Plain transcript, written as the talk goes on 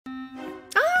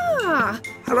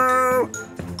Hello.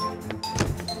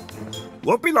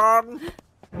 Won't be long.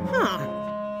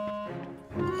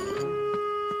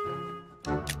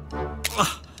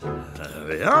 There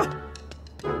we are.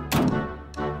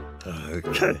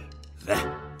 Okay.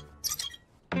 There.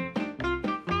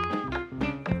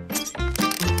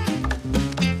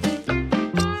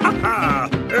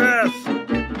 Yes.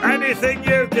 Anything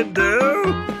you can do.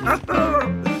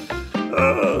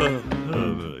 Oh,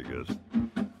 very good.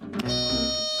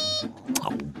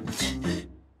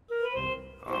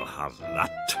 I'll have that.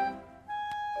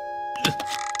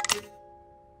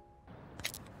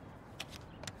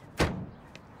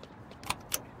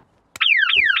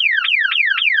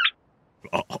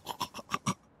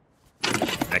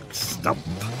 Next stop.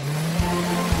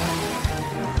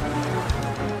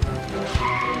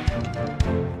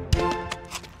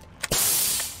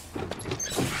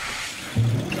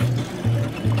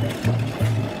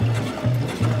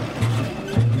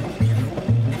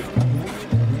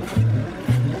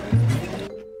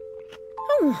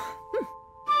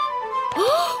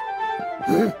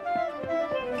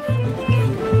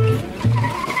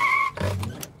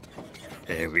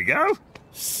 Here we go.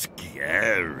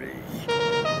 Scary.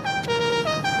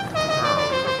 Oh,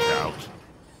 look out.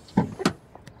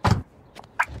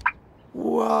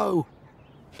 Whoa.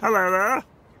 Hello there.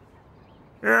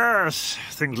 Yes,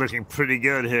 things looking pretty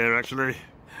good here, actually.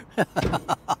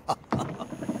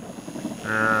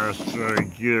 Yes, very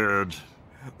good.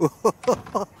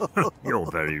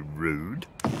 You're very rude.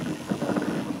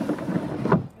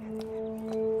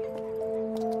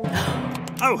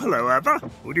 Oh, hello, Eva.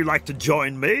 Would you like to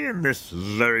join me in this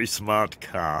very smart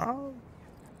car?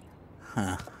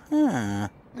 Oh,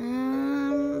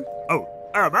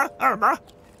 Irma.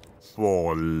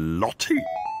 For Lottie.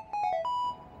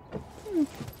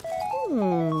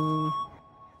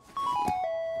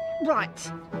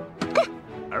 Right.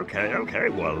 Okay,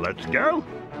 well, let's go.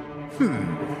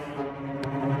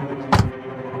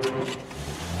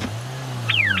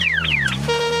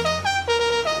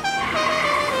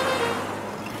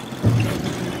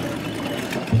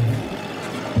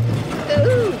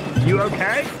 You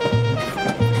okay?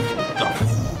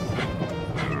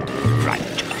 Right.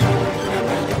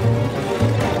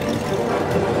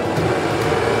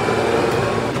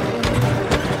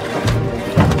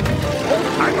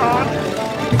 Hang on.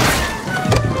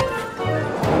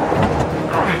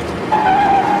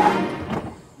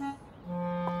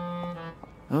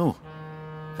 Oh,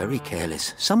 very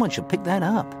careless. Someone should pick that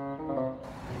up.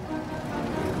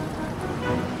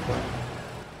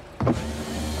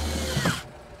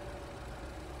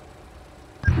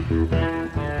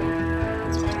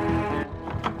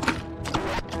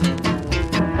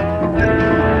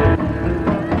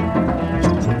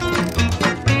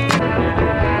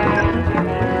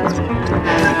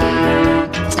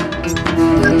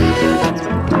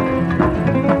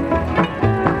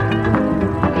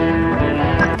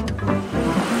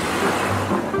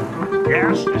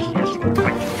 Yes.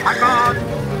 Hang on.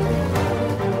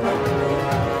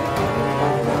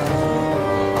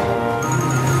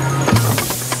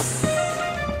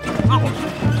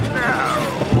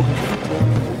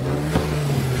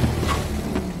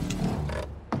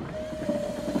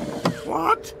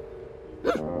 What?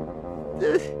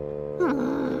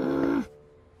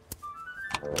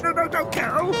 No, don't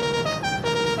go.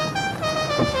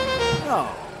 Oh,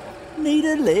 need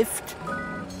a lift?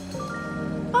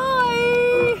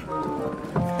 Bye.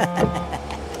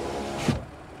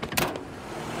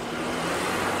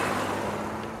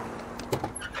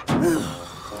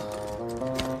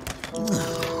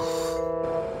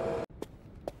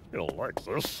 You'll like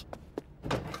this.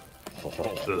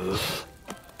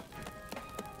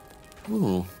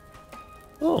 Oh.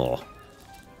 Oh.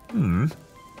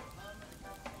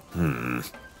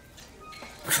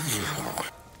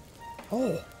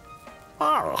 Oh.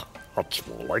 Ah, that's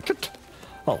more like it.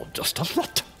 Oh, just a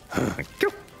lot. Thank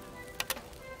you.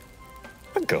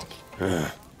 Thank you.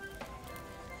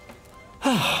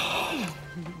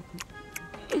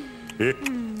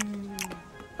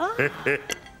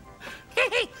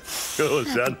 Go,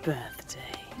 son. Birthday.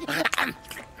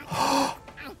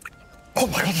 Oh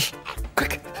my goodness!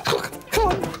 Quick! Come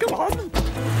on!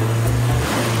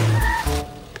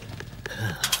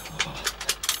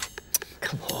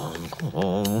 Come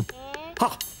on! Ha!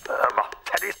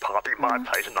 Teddy's party, my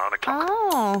place at 9 o'clock.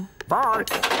 Oh. Bye!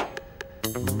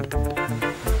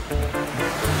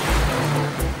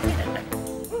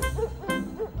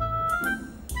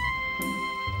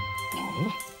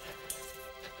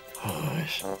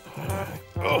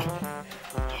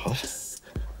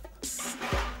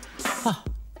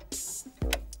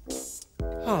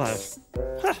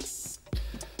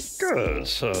 Good,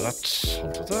 so that's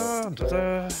onto there, onto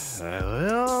there. There we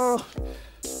are.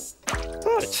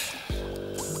 Right.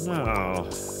 Now,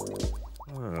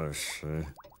 let's see.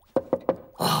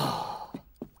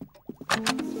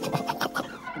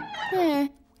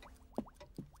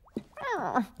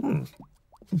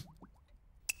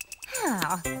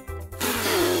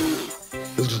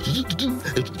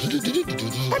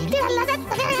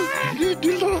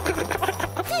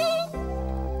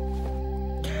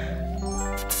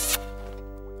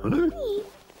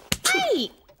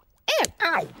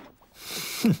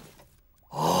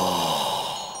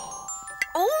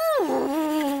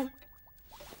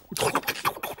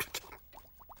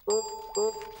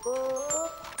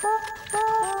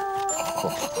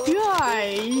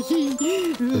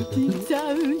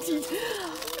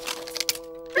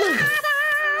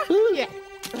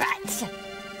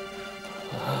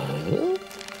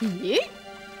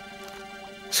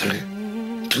 Three,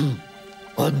 two,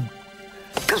 one.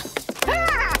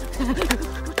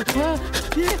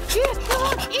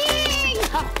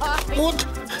 What?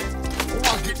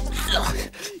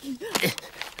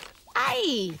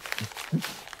 Hey!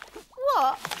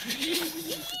 What?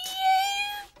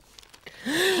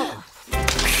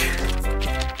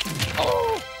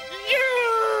 Oh.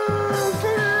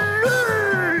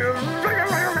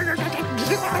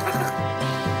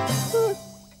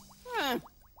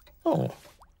 No.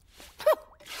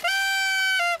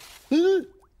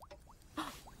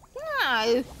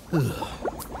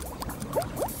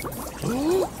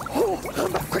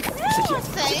 Quick,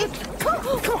 Safe.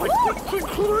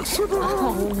 quick, let's sit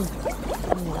down.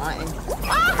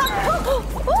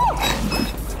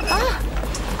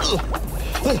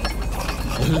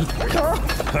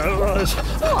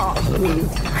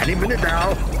 Any minute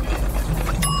now.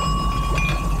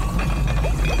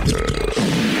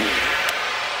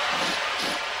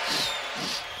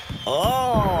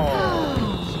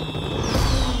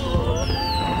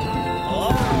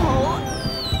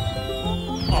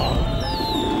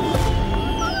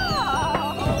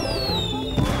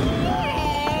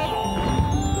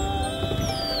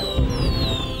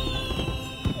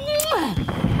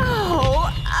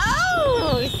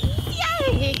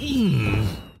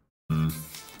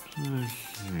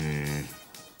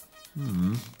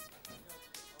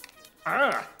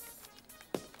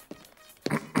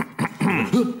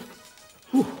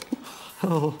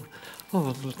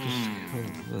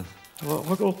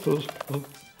 I got this.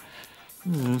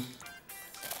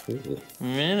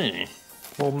 Really?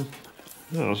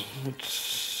 Yes, let's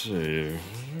see.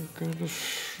 Got a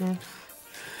shot.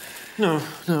 No, I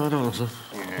don't think so.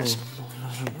 Yes.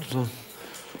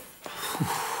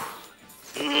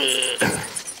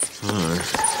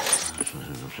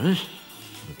 Let's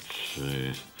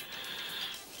see.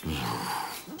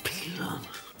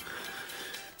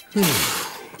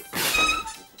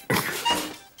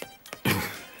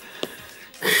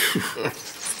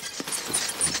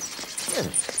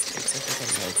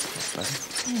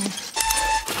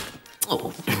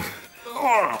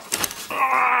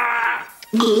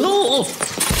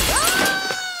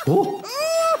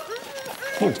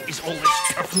 Is all this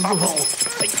kerfuffle?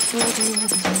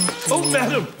 Oh,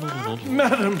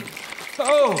 madam!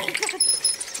 Oh!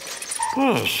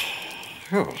 Yes.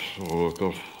 So we've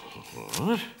got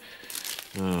that.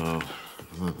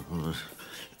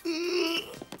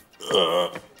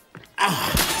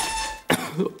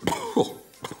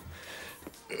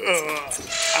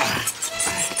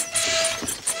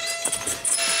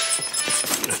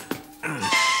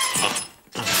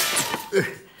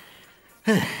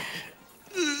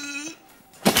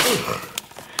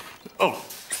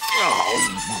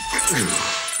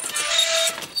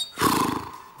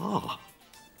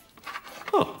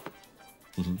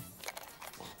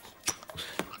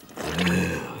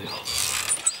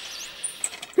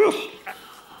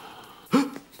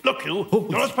 Look, you're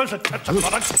not supposed to touch the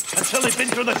product until they've been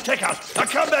through the checkout. Now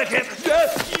come back here.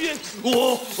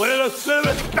 Oh, wait a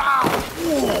minute.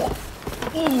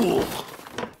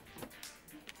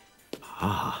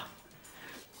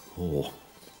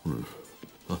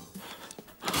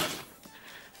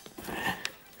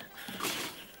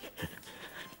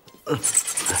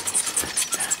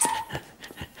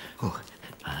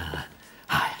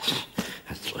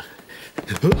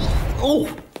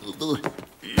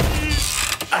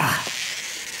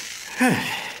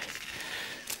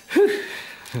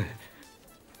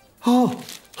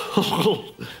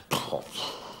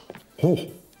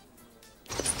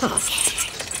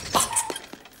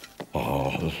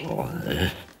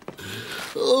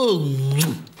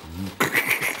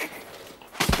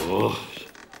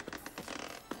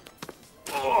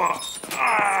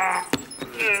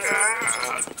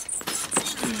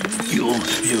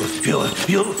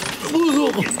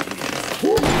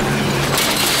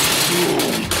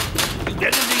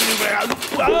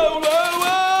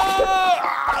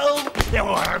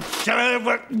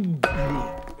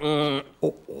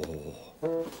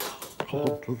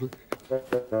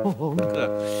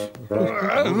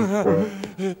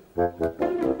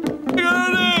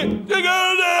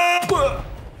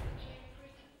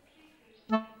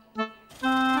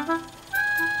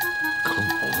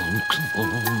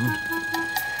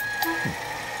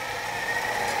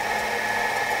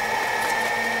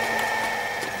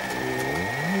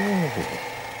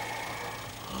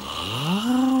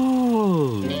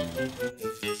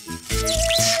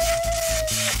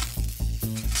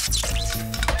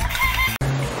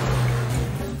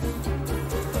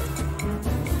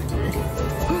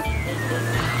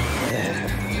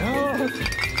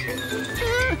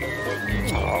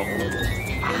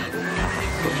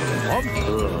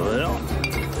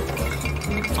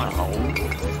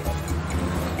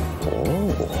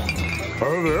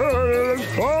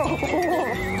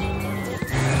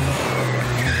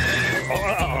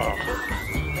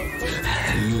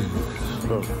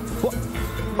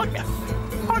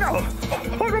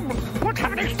 What's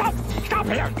happening? Stop! Stop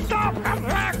here! Stop! Stop it!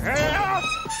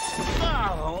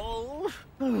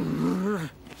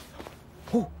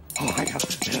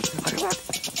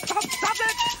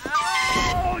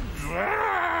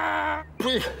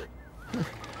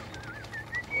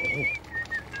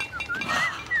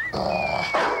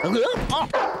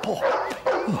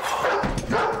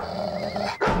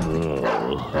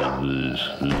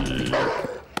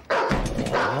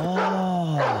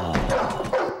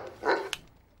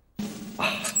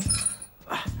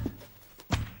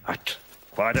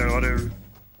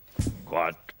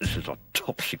 Quiet. This is a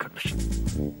top secret mission.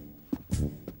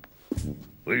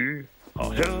 We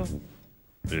are here.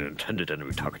 The intended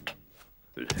enemy target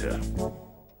is here.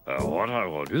 What I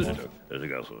want you to do is to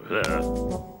go through here.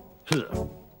 Good.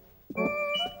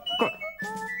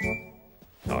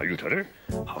 Are you ready?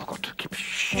 I've got to keep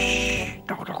shh.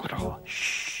 No.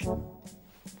 Shh.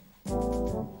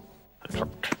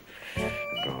 Look.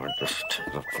 Just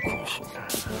look for caution.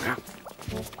 Yeah.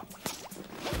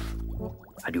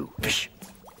 I do. Fish.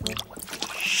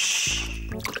 Shh.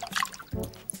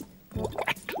 What?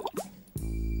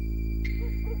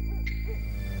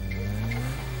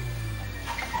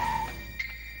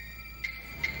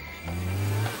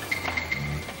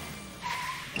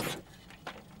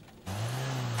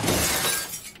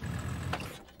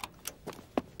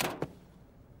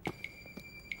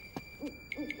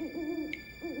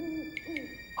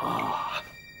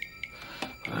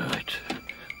 Right.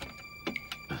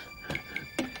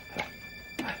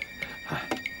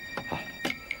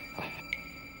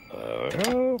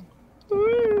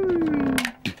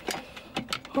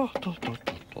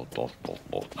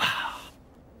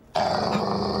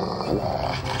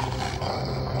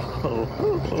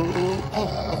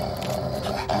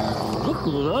 Look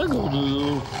what I gonna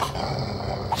do.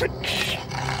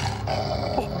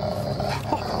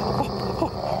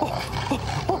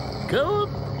 Go.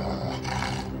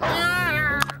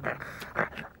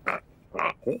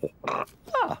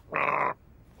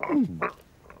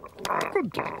 Good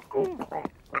dog.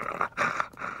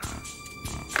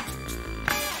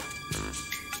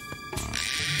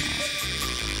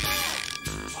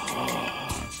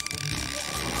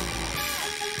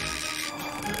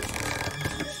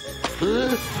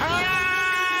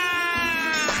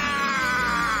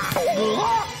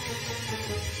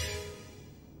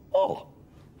 Oh.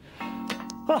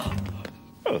 Ah.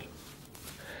 Right.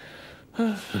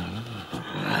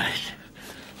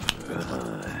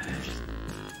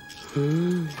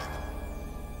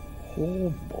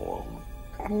 Oh my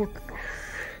goodness.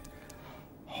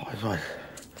 Right.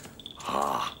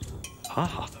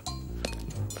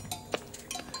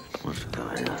 What's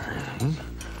going on?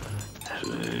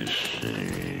 Let's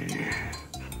see.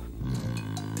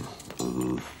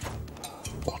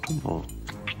 What about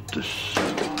this?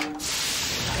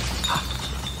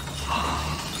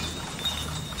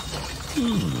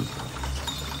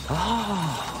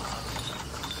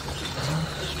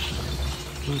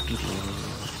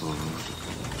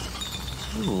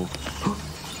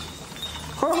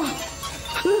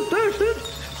 There's it!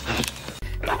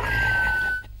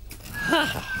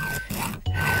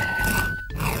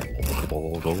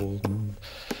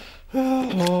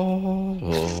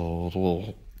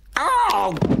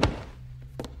 Ow!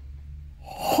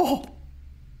 Oh!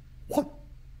 What?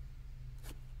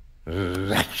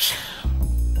 Let's.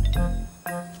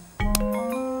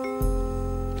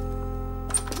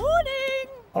 Morning!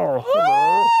 Oh,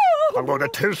 hello. I'm going to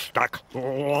taste snack.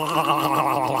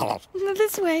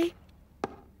 This way.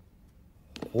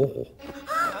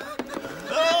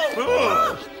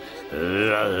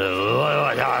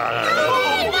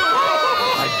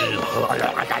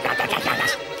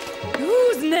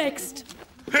 Who's next?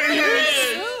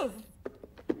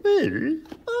 Me?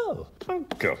 Oh,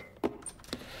 thank you.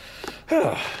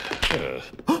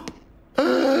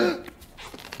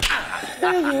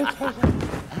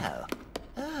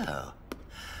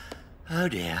 Oh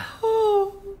dear.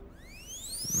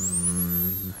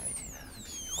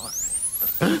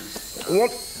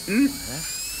 What?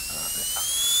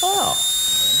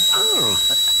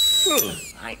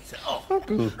 Right. Oh,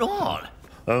 Lord.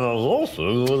 And there's also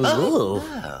one as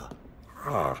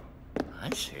well. I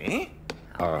see.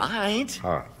 All right.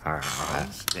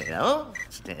 Still.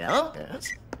 Yes.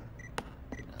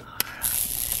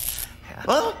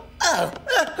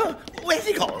 Where's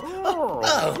he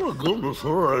gone? For goodness sake.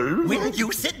 Will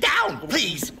you sit down,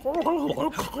 please?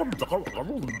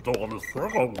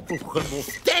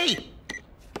 Stay!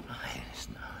 There's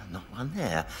not one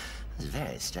there. It's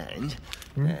very strange.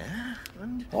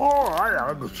 Oh, I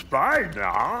understand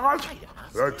now.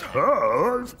 It's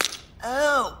hers.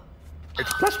 Oh!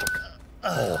 It's plastic.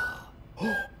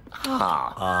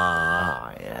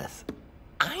 Yes.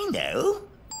 I know.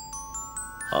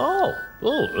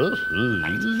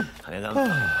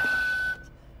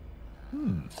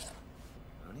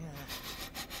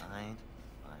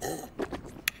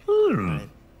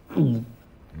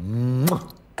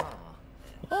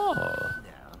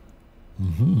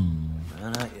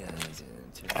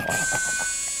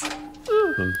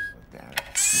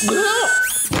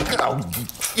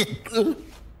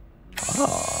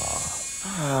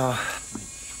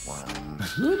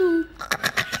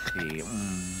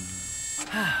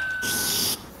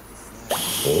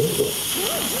 This is...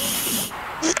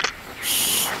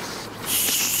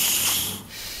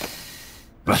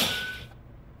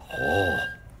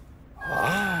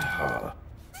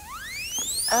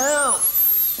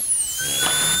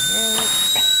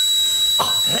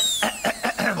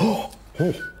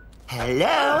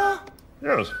 Hello?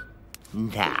 Yes.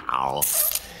 Now.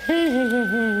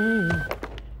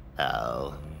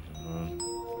 Oh.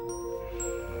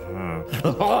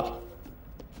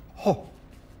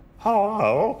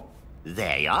 Hello.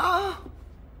 There you are.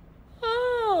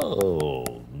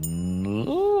 Oh, no.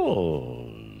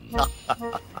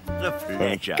 The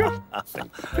pleasure.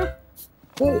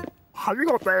 Oh, have you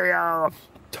got the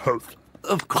toast?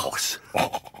 Of course.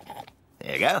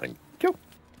 There you go. Thank you.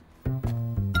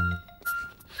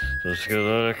 Let's get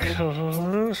that.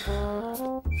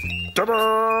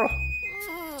 Ta-da!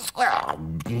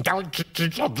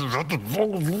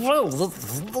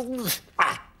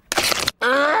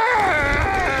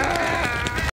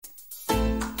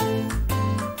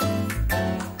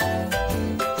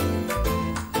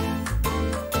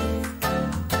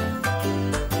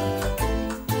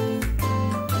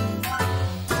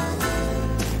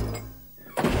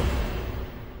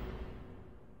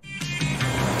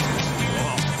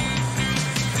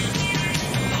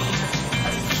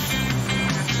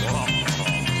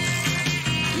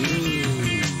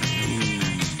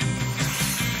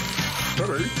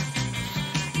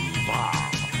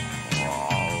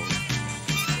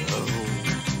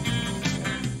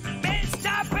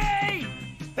 Mr. B!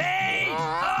 B!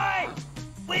 I!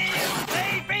 Will you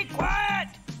please be quiet?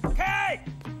 K!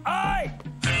 I!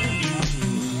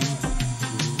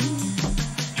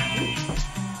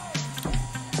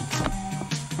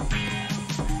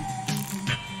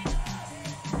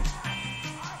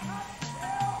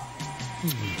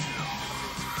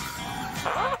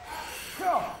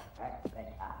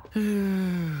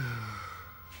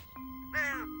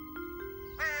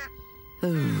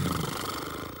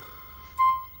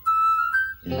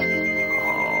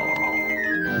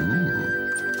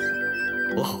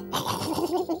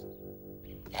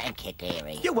 Thank you,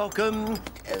 dearie. You're welcome.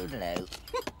 Oh, hello.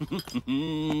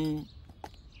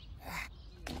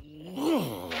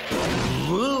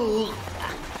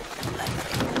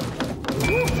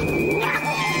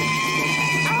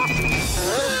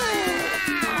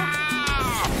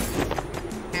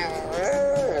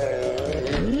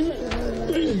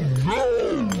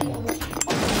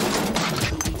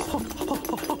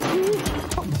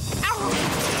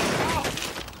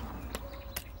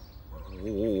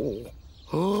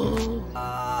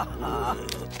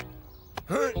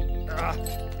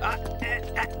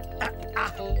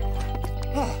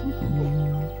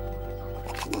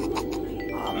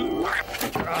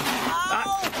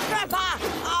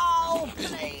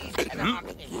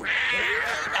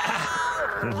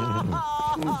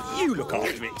 You look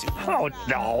after it. Oh,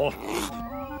 no.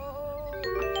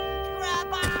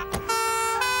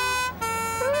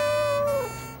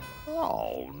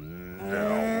 Oh,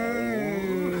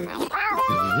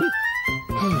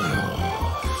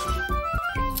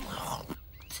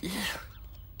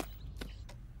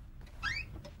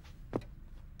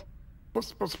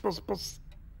 Bus, bus, bus, bus.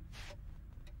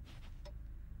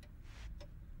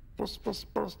 Bus, bus,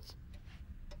 bus.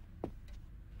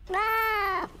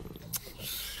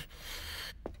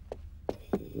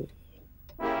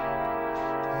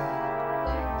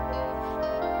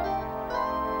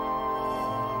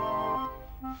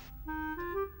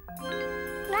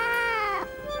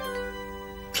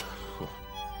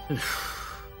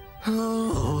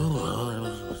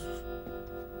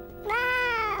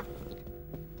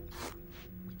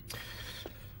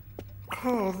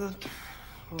 Oh, that...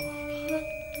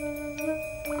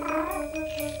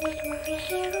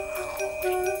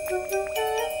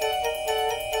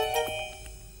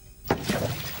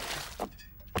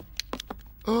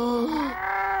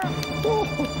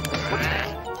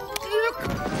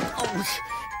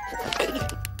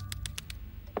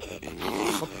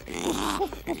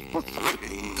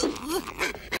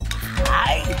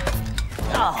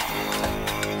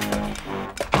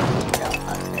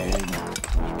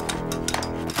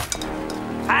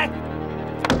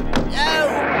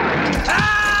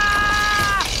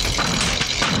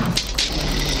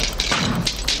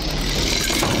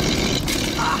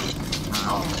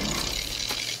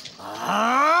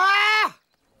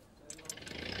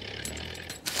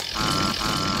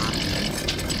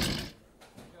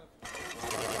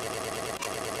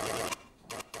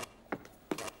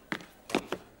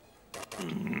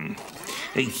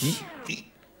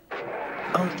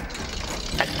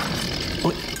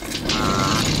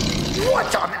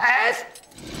 What on earth?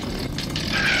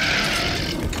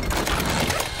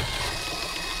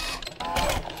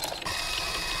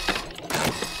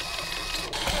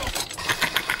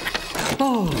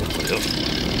 Oh,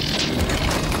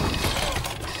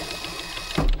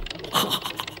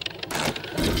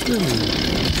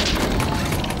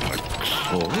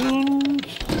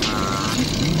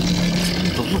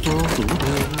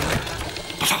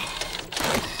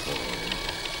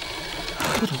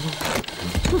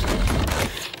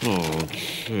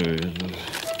 Jesus.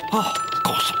 Oh,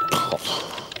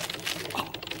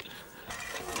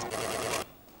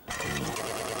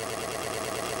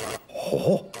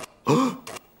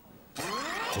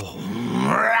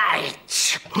 Right.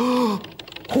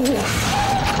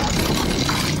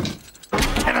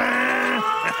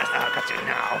 Got it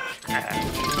now.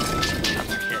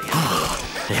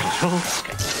 Let's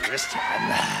get to this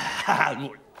time.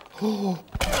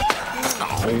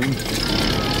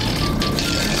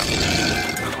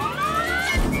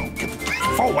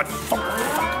 Forward, forward.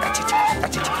 That's it,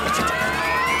 that's it, that's it.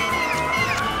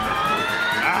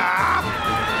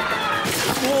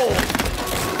 Whoa.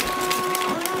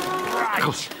 Right.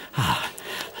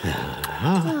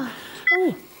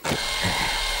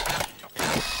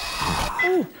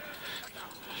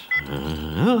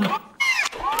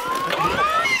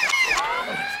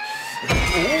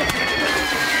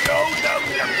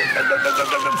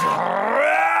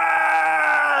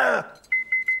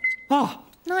 Oh,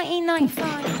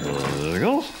 1995. there we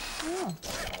go. Oh,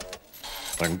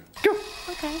 Thank you.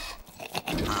 okay.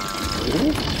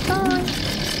 Bye.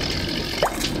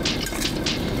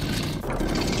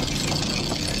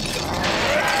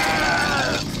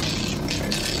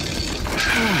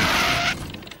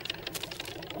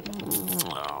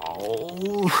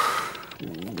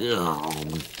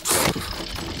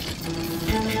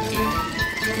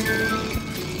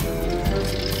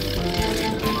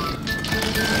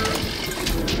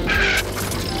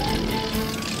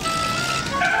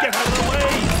 Get out of the way!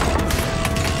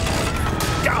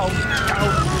 Down,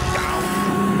 down, down!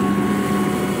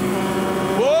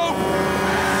 Whoa!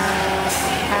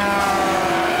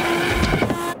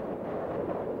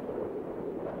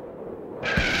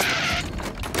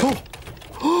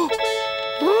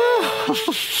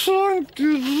 Thank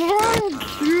you,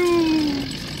 thank you.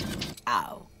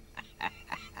 Ow.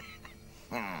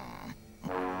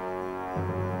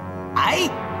 Aye?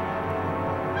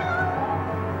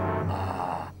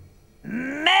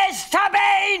 Mr.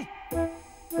 Bean!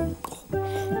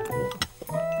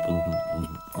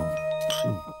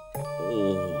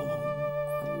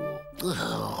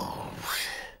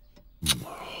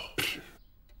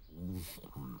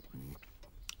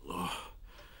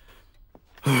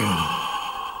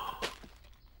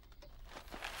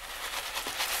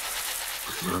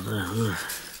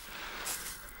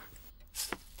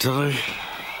 Did I?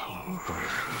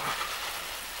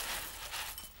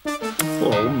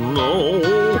 Oh no!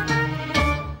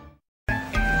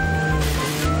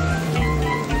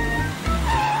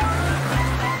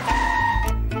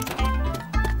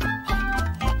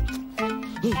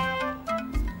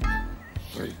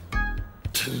 Three,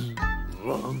 two,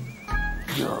 one,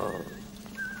 go!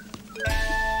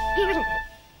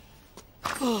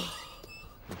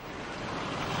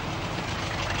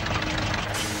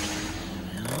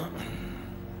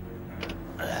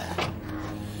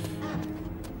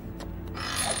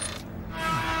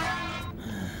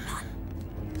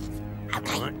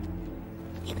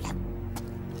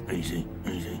 Easy,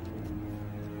 easy.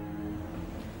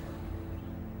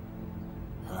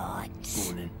 Right.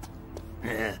 Morning.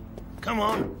 Yeah. Come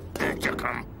on. You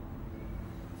come.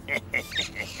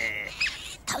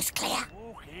 Coast clear.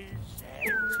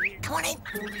 Come on in.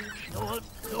 Go on,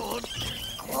 go on.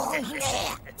 Go on in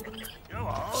there. Go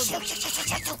on. Shoo.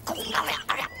 Come on, hurry up,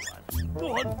 hurry up. Go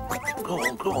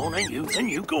on. Go on, and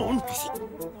you, go on.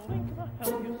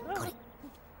 Got it.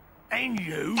 And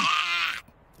you.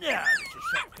 Yeah, Mr.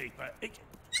 Shopkeeper.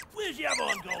 Where's the other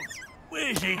one gone?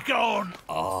 Where's he gone?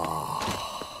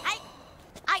 Hey,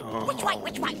 which way?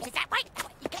 Is that way?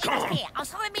 You get in here. I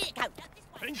saw him a minute ago. This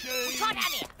way. Pinky. We'll try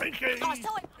down here. Pinky. I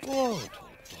saw him.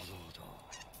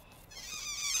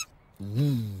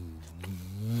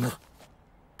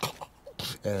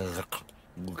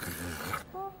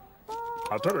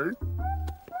 I'll tell you.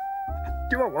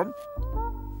 Do you want one?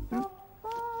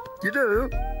 You do?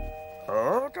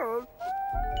 Okay.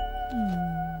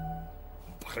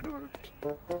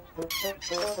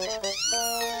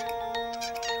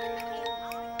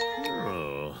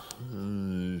 Oh, I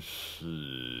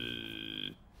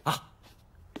see. Ah,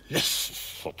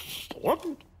 yes, that's the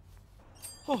one.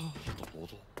 Oh,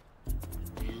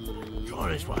 Try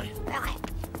this way. Right.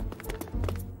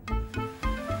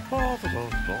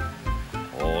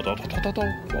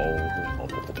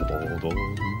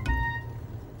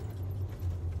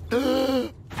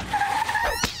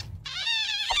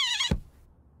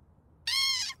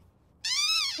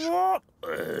 What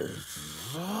is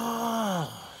that?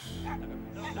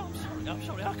 I'm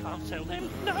sorry, I can't sell them.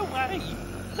 No way.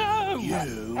 No. You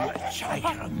take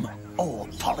them, or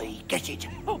Polly get it.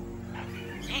 Oh.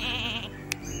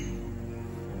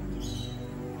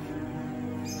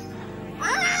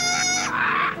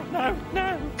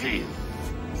 No. Give.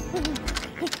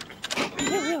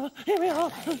 Here we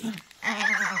are.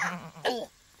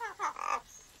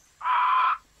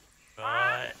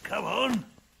 Right, come on.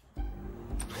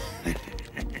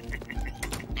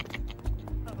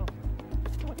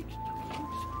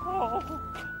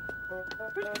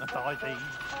 Buy these.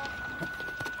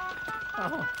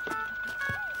 Oh.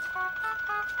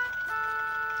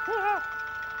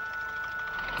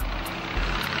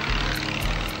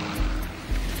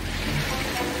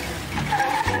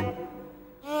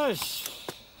 Yes.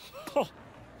 Oh.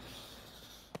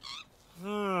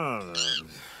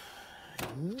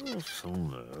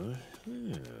 Somewhere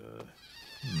here.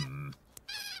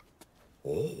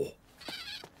 Oh.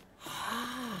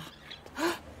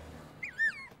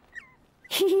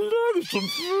 Look, some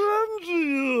friends of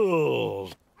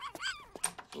yours.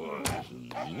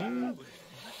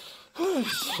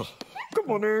 Good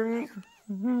morning.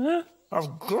 I've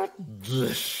got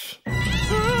this.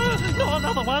 Not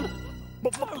another one.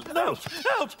 No.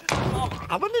 Out.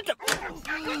 I'm an idiot.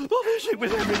 What is it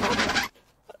with everybody?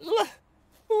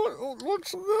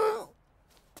 What's that?